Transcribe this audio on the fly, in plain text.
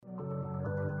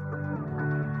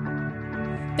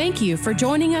Thank you for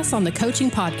joining us on the Coaching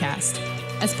Podcast.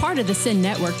 As part of the Send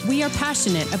Network, we are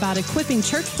passionate about equipping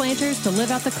church planters to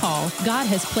live out the call God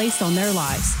has placed on their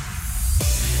lives.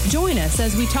 Join us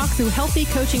as we talk through healthy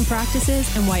coaching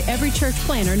practices and why every church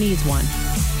planter needs one.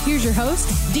 Here's your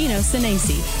host, Dino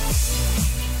Sinesi.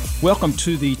 Welcome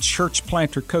to the Church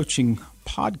Planter Coaching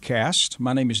Podcast.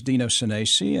 My name is Dino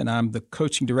Sinesi, and I'm the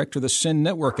coaching director of the Send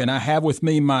Network. And I have with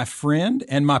me my friend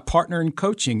and my partner in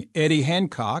coaching, Eddie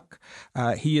Hancock.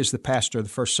 He is the pastor of the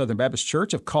First Southern Baptist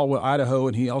Church of Caldwell, Idaho,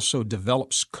 and he also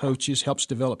develops coaches, helps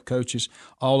develop coaches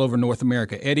all over North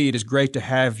America. Eddie, it is great to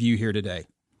have you here today.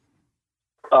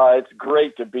 It's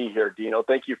great to be here, Dino.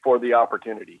 Thank you for the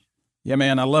opportunity. Yeah,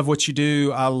 man, I love what you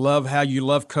do. I love how you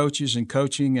love coaches and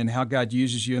coaching and how God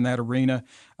uses you in that arena.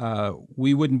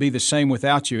 We wouldn't be the same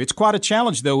without you. It's quite a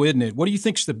challenge, though, isn't it? What do you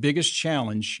think is the biggest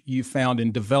challenge you found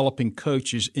in developing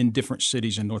coaches in different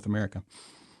cities in North America?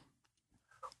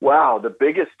 Wow, the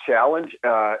biggest challenge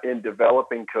in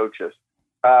developing coaches.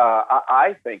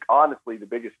 I think, honestly, the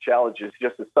biggest challenge is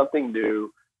just something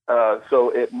new.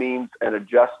 So it means an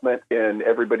adjustment in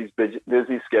everybody's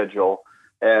busy schedule.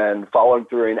 And following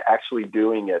through and actually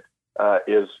doing it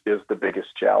is the biggest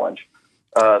challenge.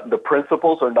 The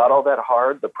principles are not all that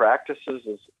hard. The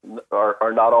practices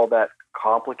are not all that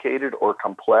complicated or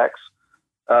complex.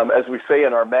 As we say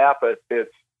in our map,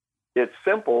 it's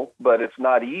simple, but it's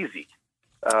not easy.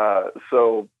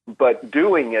 But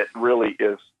doing it really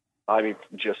is,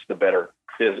 just the better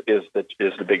is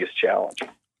the biggest challenge.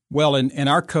 Well, and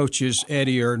our coaches,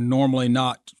 Eddie, are normally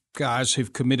not guys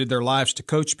who've committed their lives to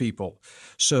coach people.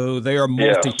 So they are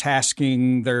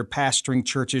multitasking, they're pastoring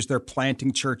churches, they're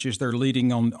planting churches, they're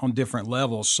leading on different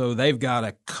levels. So they've got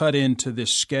to cut into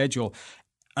this schedule,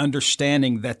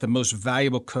 understanding that the most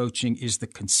valuable coaching is the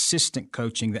consistent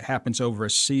coaching that happens over a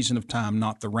season of time,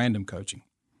 not the random coaching.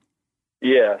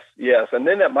 Yes. And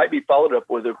then that might be followed up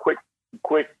with a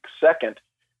quick second.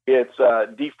 It's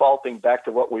defaulting back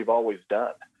to what we've always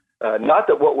done. Not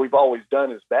that what we've always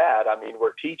done is bad.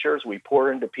 We're teachers. We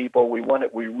pour into people. We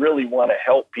really want to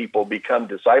help people become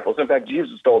disciples. In fact,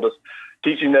 Jesus told us,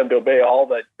 teaching them to obey all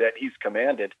that He's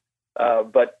commanded,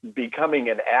 but becoming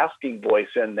an asking voice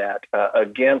in that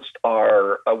against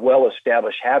our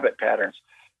well-established habit patterns.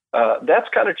 That's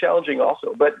kind of challenging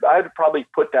also, but I'd probably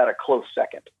put that a close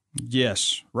second.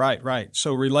 Yes, right.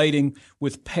 So relating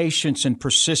with patience and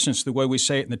persistence, the way we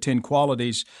say it in the 10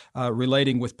 qualities,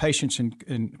 relating with patience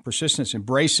and persistence,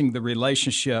 embracing the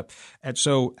relationship. And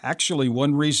so actually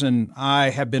one reason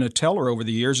I have been a teller over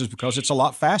the years is because it's a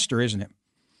lot faster, isn't it?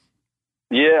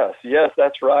 Yes,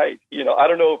 that's right. I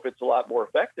don't know if it's a lot more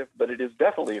effective, but it is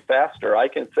definitely faster. I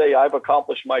can say I've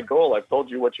accomplished my goal. I've told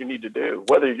you what you need to do.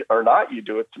 Whether or not you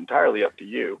do, it's entirely up to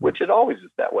you, which it always is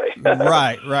that way.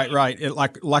 Right. It,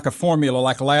 like a formula,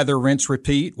 like lather, rinse,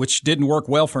 repeat, which didn't work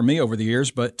well for me over the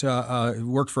years, but it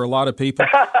worked for a lot of people.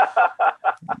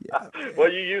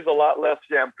 Well, you use a lot less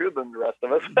shampoo than the rest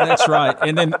of us. That's right.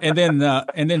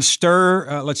 And then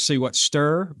stir. Let's see what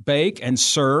stir, bake, and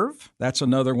serve. That's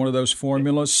another one of those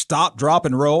formulas. Stop, drop,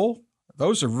 and roll.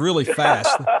 Those are really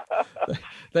fast.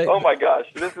 Oh my gosh,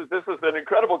 this is an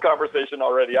incredible conversation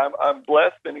already. I'm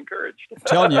blessed and encouraged. I'm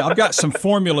telling you, I've got some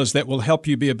formulas that will help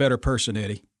you be a better person,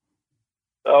 Eddie.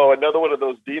 Oh, another one of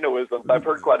those Dinoisms. I've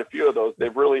heard quite a few of those. They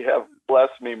really have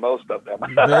blessed me, most of them.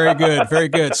 Very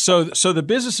good. So the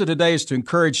business of today is to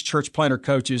encourage church planter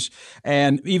coaches,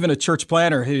 and even a church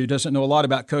planter who doesn't know a lot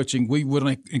about coaching, we would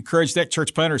encourage that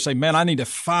church planter to say, man, I need to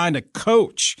find a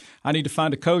coach. I'm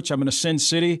in a Sin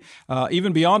City,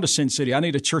 even beyond a Sin City. I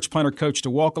need a church planter coach to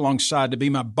walk alongside, to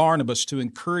be my Barnabas, to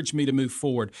encourage me to move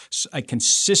forward.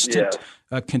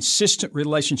 A consistent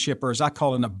relationship, or as I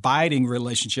call it, an abiding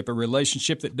relationship, a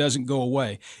relationship that doesn't go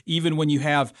away. Even when you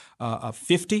have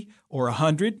 50 or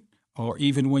 100, or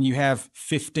even when you have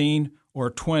 15 or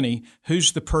 20,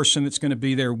 who's the person that's going to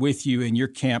be there with you in your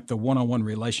camp, the one-on-one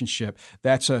relationship?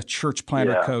 That's a church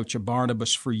planter coach, a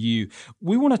Barnabas for you.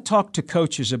 We want to talk to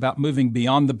coaches about moving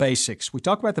beyond the basics. We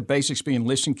talk about the basics being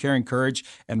listen, care, and courage,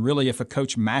 and really if a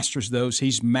coach masters those,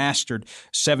 he's mastered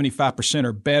 75%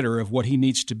 or better of what he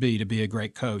needs to be a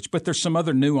great coach. But there's some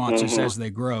other nuances as they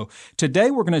grow.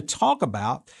 Today we're going to talk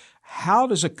about how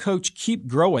does a coach keep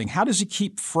growing? How does he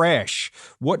keep fresh?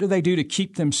 What do they do to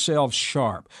keep themselves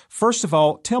sharp? First of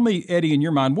all, tell me, Eddie, in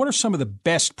your mind, what are some of the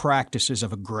best practices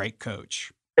of a great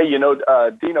coach? Hey,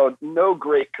 Dino, no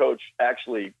great coach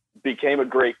actually became a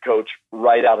great coach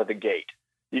right out of the gate.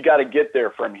 You got to get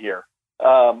there from here.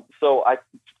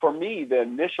 For me, the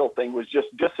initial thing was just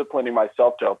disciplining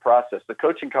myself to a process. The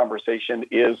coaching conversation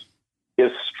is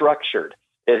structured.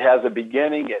 It has a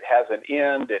beginning, it has an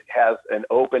end, it has an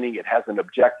opening, it has an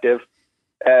objective.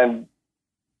 And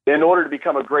in order to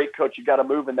become a great coach, you got to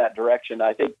move in that direction.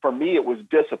 I think for me, it was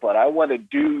discipline. I want to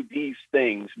do these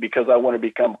things because I want to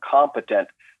become competent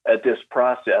at this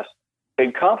process,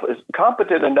 and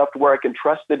competent enough to where I can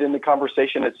trust it in the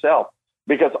conversation itself.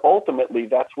 Because ultimately,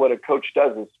 that's what a coach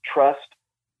does, is trust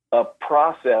a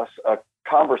process, a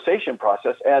conversation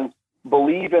process, and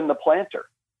believe in the planter.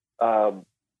 And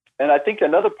I think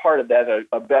another part of that,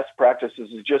 a best practices,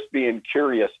 is just being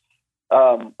curious.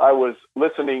 I was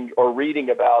listening or reading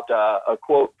about a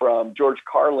quote from George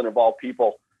Carlin, of all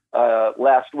people,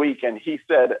 last week, and he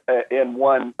said in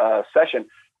one session,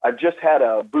 "I've just had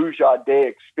a Bujade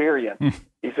experience."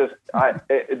 He says,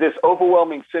 this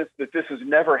overwhelming sense that this has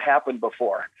never happened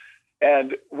before.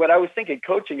 And when I was thinking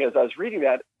coaching, as I was reading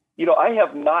that, I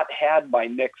have not had my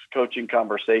next coaching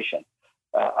conversation.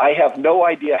 I have no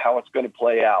idea how it's going to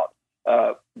play out.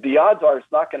 The odds are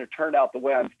it's not going to turn out the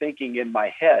way I'm thinking in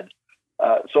my head.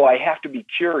 So I have to be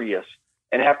curious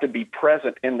and have to be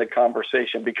present in the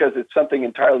conversation because it's something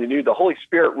entirely new. The Holy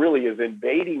Spirit really is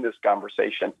invading this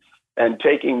conversation and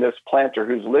taking this planter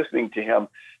who's listening to him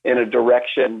in a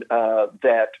direction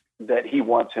that he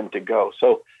wants him to go.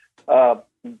 So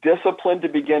discipline to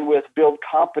begin with, build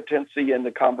competency in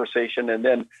the conversation, and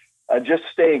then just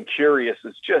staying curious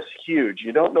is just huge.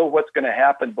 You don't know what's going to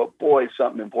happen, but boy,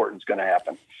 something important is going to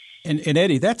happen. And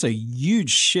Eddie, that's a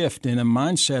huge shift in a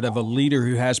mindset of a leader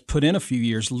who has put in a few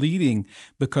years leading,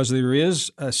 because there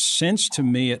is a sense to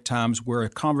me at times where a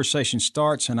conversation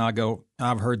starts and I go,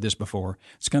 I've heard this before.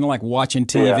 It's kind of like watching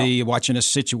TV, watching a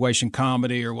situation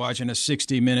comedy or watching a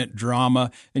 60-minute drama,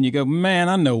 and you go, man,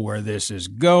 I know where this is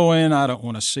going. I don't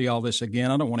want to see all this again.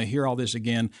 I don't want to hear all this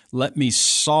again. Let me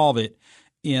solve it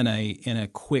in a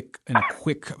quick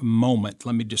moment.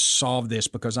 Let me just solve this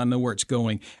because I know where it's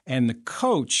going. And the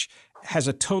coach has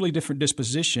a totally different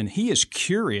disposition. He is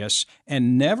curious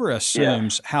and never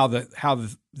assumes how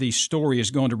the story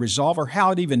is going to resolve or how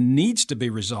it even needs to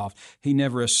be resolved. He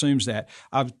never assumes that.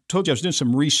 I've told you I was doing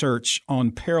some research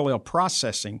on parallel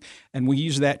processing, and we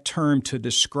use that term to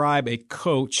describe a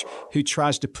coach who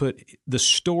tries to put the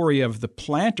story of the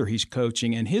planter he's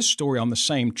coaching and his story on the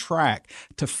same track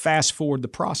to fast forward the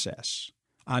process.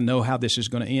 I know how this is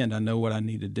going to end. I know what I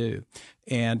need to do.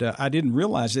 And I didn't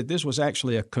realize that this was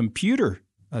actually a computer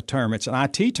term. It's an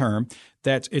IT term.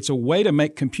 It's a way to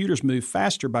make computers move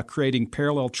faster by creating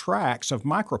parallel tracks of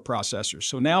microprocessors.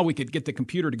 So now we could get the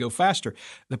computer to go faster.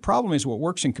 The problem is what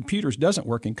works in computers doesn't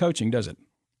work in coaching, does it?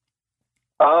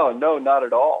 Oh, no, not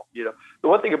at all. The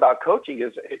one thing about coaching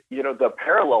is, the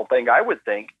parallel thing, I would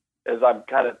think, as I'm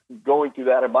kind of going through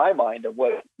that in my mind of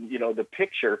what, the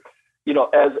picture,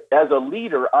 as a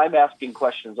leader, I'm asking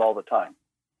questions all the time.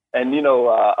 And,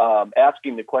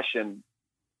 asking the question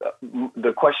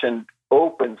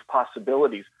opens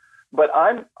possibilities. But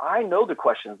I know the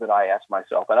questions that I ask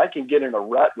myself, and I can get in a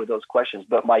rut with those questions.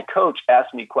 But my coach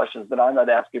asks me questions that I'm not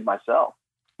asking myself.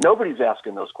 Nobody's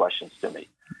asking those questions to me.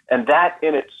 And that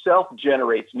in itself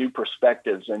generates new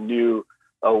perspectives and new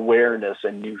awareness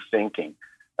and new thinking.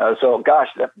 So, gosh,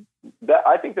 that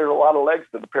I think there's a lot of legs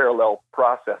to the parallel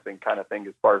processing kind of thing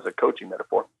as far as a coaching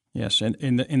metaphor. Yes, and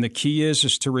the key is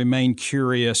to remain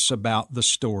curious about the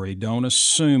story. Don't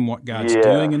assume what God's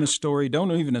doing in the story. Don't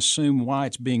even assume why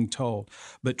it's being told,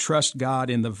 but trust God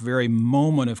in the very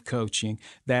moment of coaching,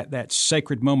 that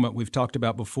sacred moment we've talked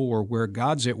about before where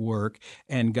God's at work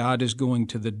and God is going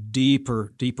to the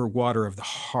deeper water of the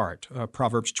heart.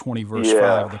 Proverbs 20, verse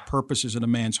 5, the purposes in a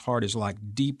man's heart is like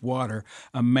deep water.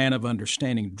 A man of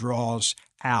understanding draws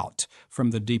out from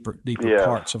the deeper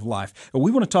parts of life. We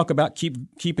want to talk about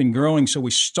keeping growing. So we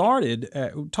started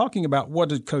talking about what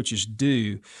do coaches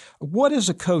do. What does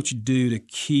a coach do to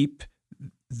keep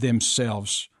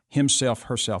himself,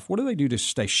 herself? What do they do to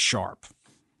stay sharp?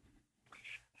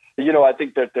 I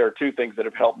think that there are two things that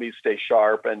have helped me stay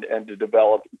sharp and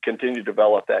to continue to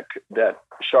develop that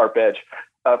sharp edge.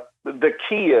 The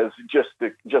key is just to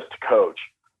coach.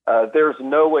 There's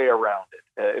no way around it.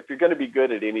 If you're going to be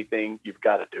good at anything, you've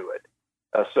got to do it.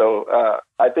 So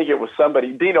I think it was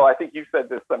somebody, Dino, I think you said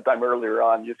this sometime earlier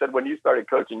on. You said when you started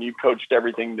coaching, you coached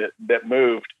everything that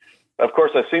moved. Of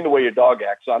course, I've seen the way your dog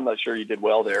acts, so I'm not sure you did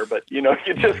well there, but, you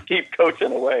just keep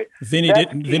coaching away. Vinny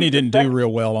didn't do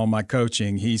real well on my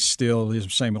coaching. He's still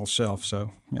his same old self,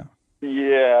 so, yeah.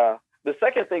 Yeah. The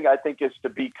second thing I think is to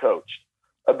be coached,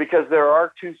 because there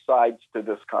are two sides to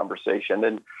this conversation,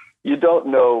 and you don't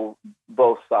know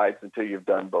both sides until you've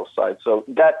done both sides. So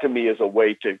that to me is a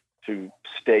way to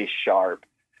stay sharp.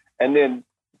 And then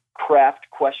craft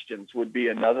questions would be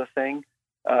another thing,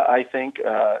 I think,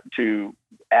 to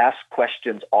ask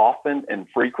questions often and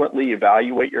frequently,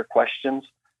 evaluate your questions.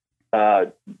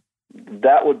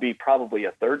 that would be probably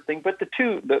a third thing. But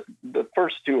the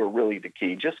first two are really the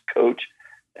key. Just coach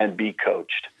and be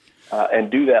coached, and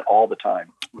do that all the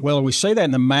time. Well, we say that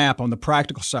in the map on the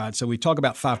practical side. So we talk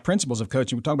about 5 principles of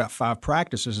coaching. We talk about 5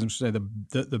 practices, and say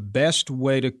the best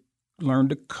way to learn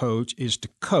to coach is to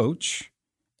coach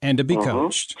and to be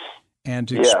coached and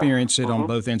to experience it on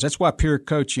both ends. That's why peer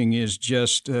coaching is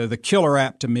just the killer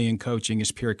app to me in coaching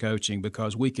is peer coaching,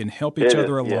 because we can help each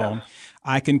other along. Yeah.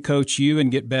 I can coach you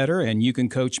and get better, and you can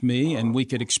coach me, and we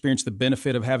could experience the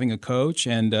benefit of having a coach.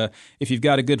 And if you've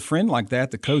got a good friend like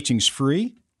that, the coaching's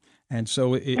free. And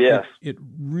so it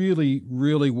really,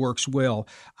 really works well.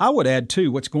 I would add,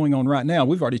 too, what's going on right now.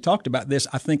 We've already talked about this,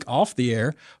 I think, off the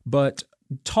air, but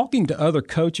talking to other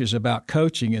coaches about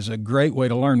coaching is a great way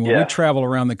to learn. When we travel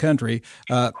around the country,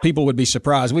 people would be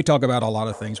surprised. We talk about a lot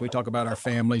of things. We talk about our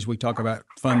families. We talk about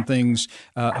fun things.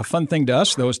 A fun thing to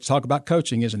us, though, is to talk about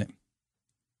coaching, isn't it?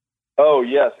 Oh,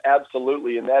 yes,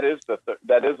 absolutely. And that is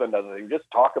another thing. Just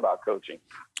talk about coaching.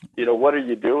 What are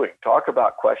you doing? Talk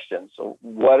about questions. So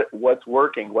what's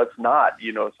working, what's not,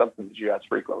 something that you ask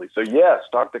frequently. So yes,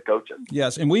 talk to coaches.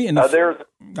 Yes. And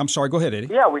I'm sorry, go ahead, Eddie.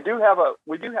 Yeah, we do have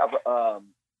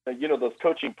those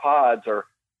coaching pods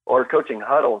or coaching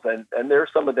huddles, and there are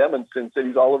some of them in Sin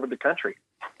Cities all over the country.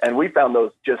 And we found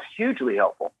those just hugely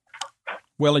helpful.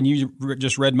 Well, and you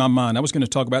just read my mind. I was going to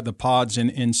talk about the pods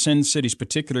in Sin Cities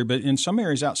particular, but in some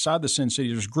areas outside the Sin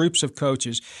Cities, there's groups of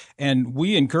coaches, and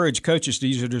we encourage coaches to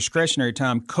use their discretionary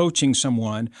time coaching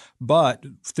someone, but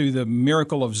through the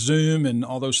miracle of Zoom and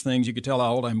all those things, you could tell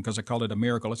how old I am because I call it a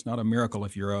miracle. It's not a miracle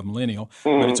if you're a millennial,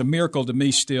 but it's a miracle to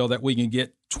me still that we can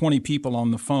get 20 people on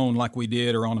the phone like we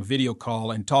did or on a video call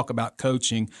and talk about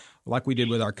coaching like we did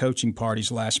with our coaching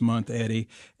parties last month, Eddie.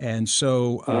 And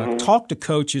so talk to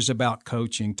coaches about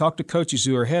coaching. Talk to coaches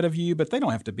who are ahead of you, but they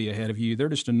don't have to be ahead of you. They're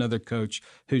just another coach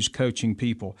who's coaching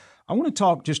people. I want to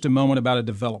talk just a moment about a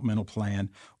developmental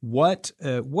plan. What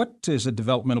is a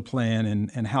developmental plan,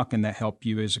 and how can that help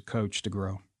you as a coach to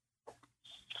grow?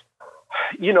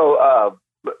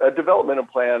 A developmental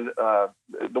plan,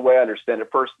 the way I understand it,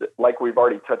 first, like we've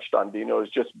already touched on, Dino, is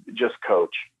just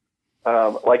coach.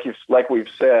 Like we've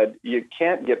said, you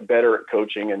can't get better at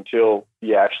coaching until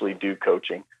you actually do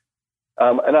coaching.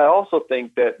 And I also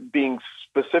think that being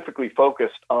specifically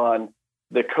focused on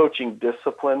the coaching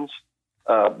disciplines,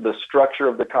 the structure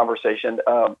of the conversation,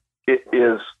 it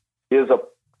is a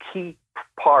key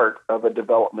part of a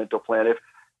developmental plan. If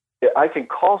I can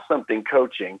call something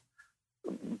coaching,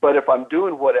 but if I'm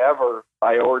doing whatever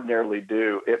I ordinarily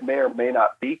do, it may or may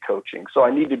not be coaching. So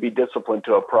I need to be disciplined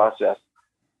to a process.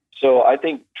 So I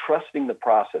think trusting the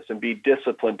process and be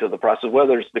disciplined to the process,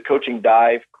 whether it's the coaching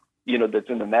dive, that's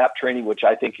in the MAP training, which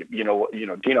I think, Dino,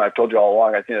 I've told you all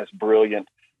along, I think that's brilliant,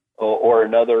 or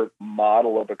another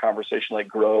model of a conversation like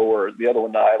Grow, or the other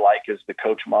one that I like is the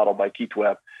coach model by Keith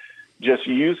Webb, just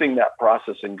using that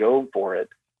process and go for it,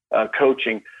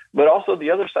 coaching. But also the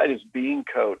other side is being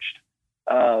coached.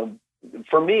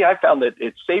 For me, I found that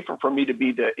it's safer for me to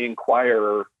be the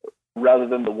inquirer rather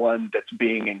than the one that's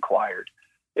being inquired.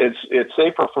 It's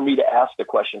safer for me to ask the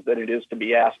questions than it is to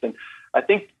be asked. And I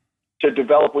think to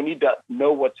develop, we need to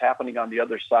know what's happening on the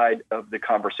other side of the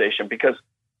conversation, because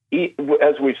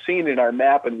as we've seen in our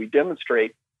map and we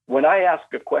demonstrate, when I ask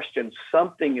a question,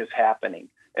 something is happening,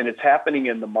 and it's happening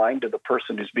in the mind of the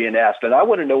person who's being asked. And I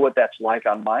want to know what that's like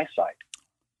on my side.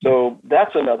 So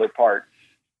that's another part.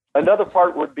 Another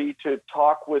part would be to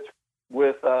talk with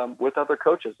other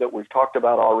coaches that we've talked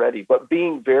about already, but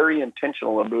being very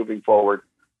intentional in moving forward.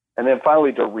 And then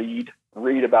finally, to read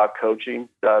about coaching.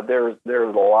 There's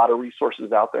a lot of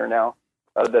resources out there now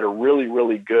that are really,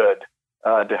 really good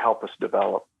to help us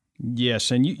develop.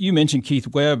 Yes, and you mentioned Keith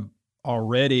Webb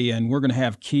already, and we're going to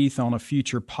have Keith on a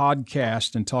future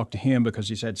podcast and talk to him because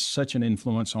he's had such an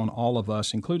influence on all of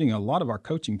us, including a lot of our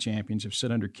coaching champions have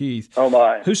sit under Keith. Oh,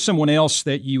 my. Who's someone else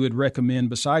that you would recommend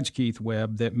besides Keith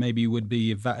Webb that maybe would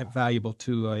be valuable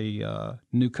to a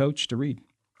new coach to read?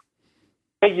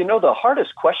 Hey, the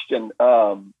hardest question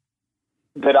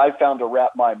that I found to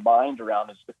wrap my mind around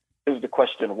is the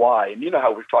question why. And you know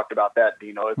how we've talked about that,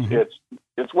 Dino.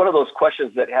 It's one of those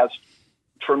questions that has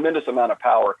tremendous amount of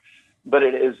power, but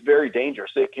it is very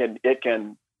dangerous. It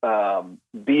can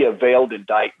be a veiled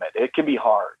indictment. It can be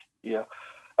hard.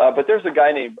 But there's a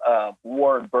guy named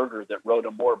Warren Berger that wrote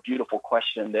a more beautiful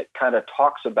question that kind of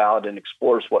talks about and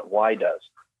explores what why does.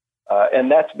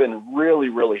 And that's been really,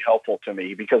 really helpful to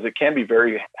me because it can be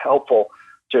very helpful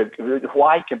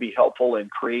why can be helpful in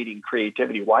creating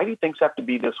creativity. Why do things have to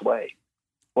be this way?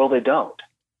 Well, they don't,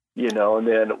 and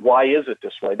then why is it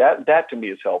this way? That to me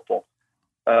is helpful.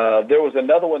 There was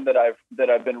another one that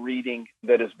I've been reading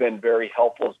that has been very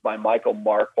helpful. It's by Michael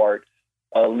Marquardt,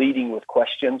 Leading with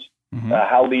Questions,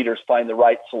 how leaders find the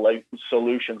right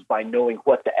solutions by knowing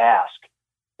what to ask.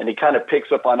 And he kind of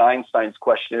picks up on Einstein's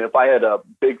question. If I had a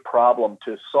big problem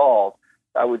to solve,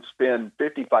 I would spend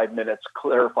 55 minutes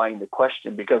clarifying the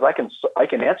question, because I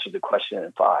can answer the question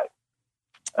in 5.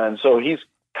 And so he's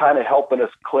kind of helping us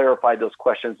clarify those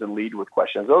questions and lead with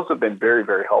questions. Those have been very,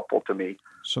 very helpful to me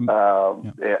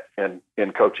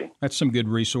in coaching. That's some good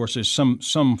resources. Some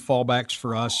fallbacks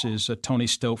for us is Tony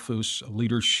Stoltzfus,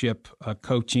 Leadership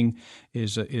Coaching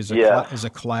is a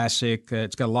classic.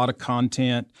 It's got a lot of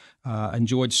content.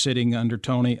 Enjoyed sitting under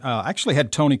Tony. Actually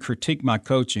had Tony critique my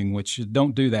coaching, which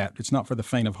don't do that. It's not for the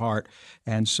faint of heart.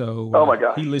 And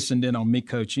so he listened in on me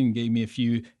coaching, gave me a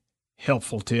few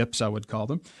helpful tips, I would call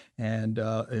them, and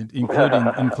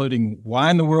including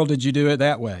why in the world did you do it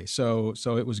that way? So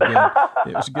it was good.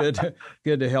 It was good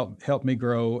to help me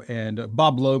grow. And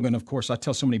Bob Logan, of course, I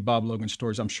tell so many Bob Logan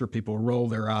stories. I'm sure people roll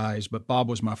their eyes, but Bob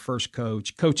was my first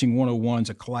coach. Coaching 101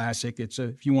 is a classic.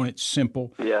 If you want it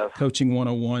simple, Coaching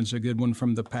 101 is a good one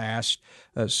from the past.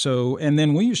 And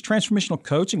then we use transformational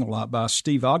coaching a lot by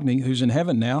Steve Ogney, who's in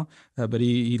heaven now, but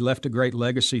he left a great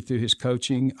legacy through his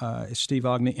coaching. Steve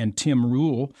Ogney and Tim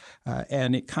Rule,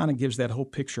 and it kind of gives that whole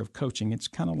picture of coaching. It's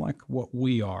kind of like what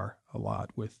we are a lot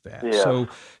with that. Yeah.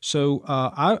 So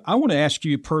I want to ask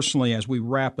you personally, as we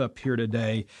wrap up here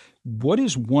today, what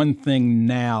is one thing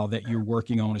now that you're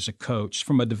working on as a coach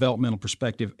from a developmental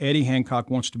perspective? Eddie Hancock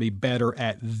wants to be better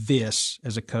at this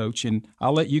as a coach, and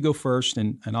I'll let you go first,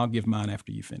 and I'll give mine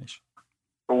after you finish.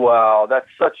 Wow, that's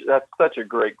such a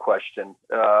great question.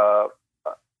 I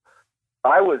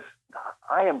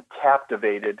am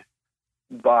captivated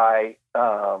by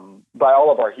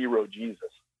all of our hero Jesus.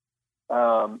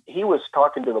 He was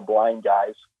talking to the blind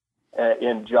guys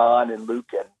in John and Luke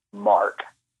and Mark,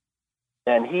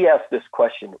 and he asked this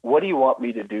question: "What do you want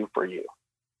me to do for you?"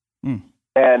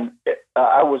 And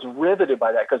I was riveted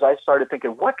by that, because I started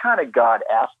thinking, what kind of God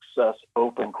asks us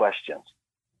open questions?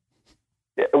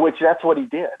 Which that's what he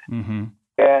did. Mm-hmm.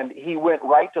 And he went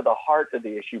right to the heart of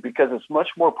the issue, because it's much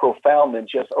more profound than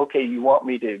just, okay, you want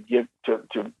me to give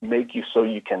to make you so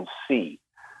you can see.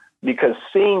 Because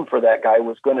seeing for that guy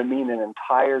was going to mean an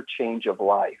entire change of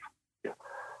life.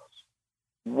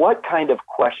 What kind of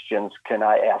questions can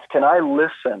I ask? Can I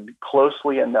listen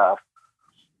closely enough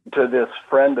to this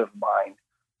friend of mine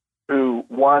who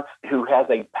has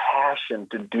a passion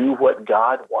to do what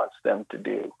God wants them to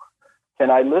do? Can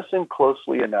I listen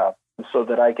closely enough so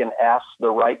that I can ask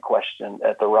the right question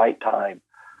at the right time,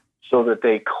 so that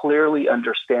they clearly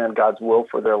understand God's will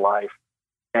for their life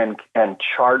and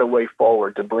chart a way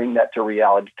forward to bring that to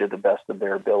reality to the best of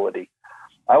their ability?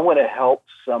 I want to help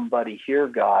somebody hear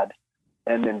God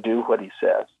and then do what he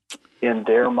says in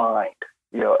their mind,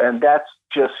 and that's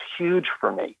just huge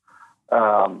for me.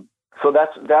 So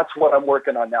that's what I'm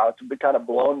working on now. It's kind of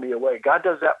blown me away. God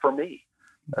does that for me.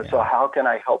 Yeah. So how can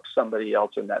I help somebody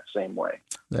else in that same way?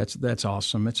 That's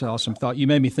awesome. It's an awesome thought. You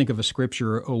made me think of a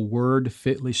scripture: a word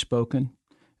fitly spoken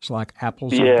is like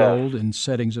apples of gold in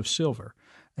settings of silver.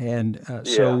 And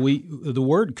so the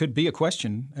word could be a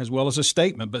question as well as a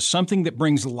statement, but something that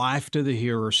brings life to the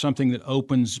hearer, something that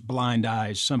opens blind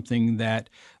eyes, something that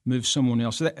moves someone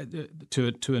else to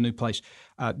a new place.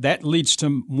 That leads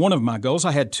to one of my goals.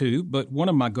 I had two, but one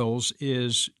of my goals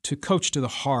is to coach to the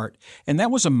heart. And that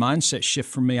was a mindset shift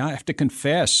for me. I have to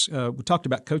confess, we talked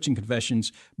about coaching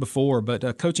confessions before, but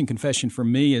a coaching confession for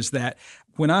me is that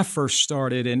when I first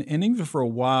started, and even for a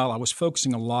while, I was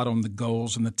focusing a lot on the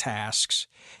goals and the tasks.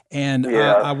 And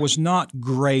I was not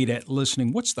great at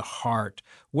listening. What's the heart?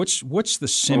 What's the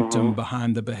symptom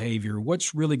behind the behavior?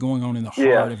 What's really going on in the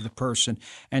heart of the person?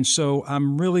 And so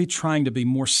I'm really trying to be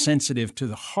more sensitive to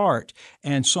the heart.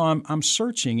 And so I'm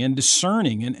searching and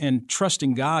discerning and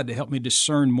trusting God to help me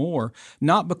discern more,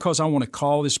 not because I want to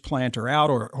call this planter out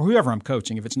or whoever I'm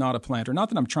coaching, if it's not a planter, not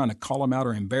that I'm trying to call them out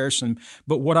or embarrass them,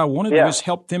 but what I want to do is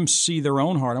help them see their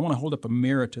own heart. I want to hold up a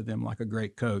mirror to them like a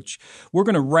great coach. We're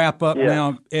going to wrap up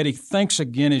now. Eddie, thanks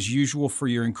again as usual for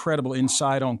your incredible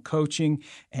insight on coaching,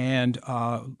 and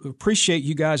appreciate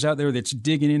you guys out there that's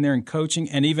digging in there and coaching.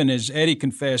 And even as Eddie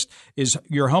confessed,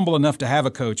 you're humble enough to have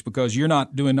a coach because you're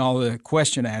not doing all the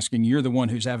question asking. You're the one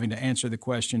who's having to answer the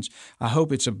questions. I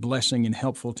hope it's a blessing and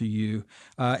helpful to you.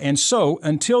 And so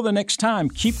until the next time,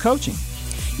 keep coaching.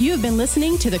 You have been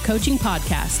listening to the Coaching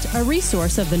Podcast, a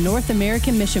resource of the North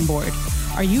American Mission Board.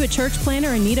 Are you a church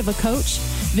planner in need of a coach?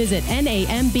 Visit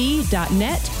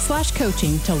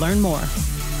namb.net/coaching to learn more.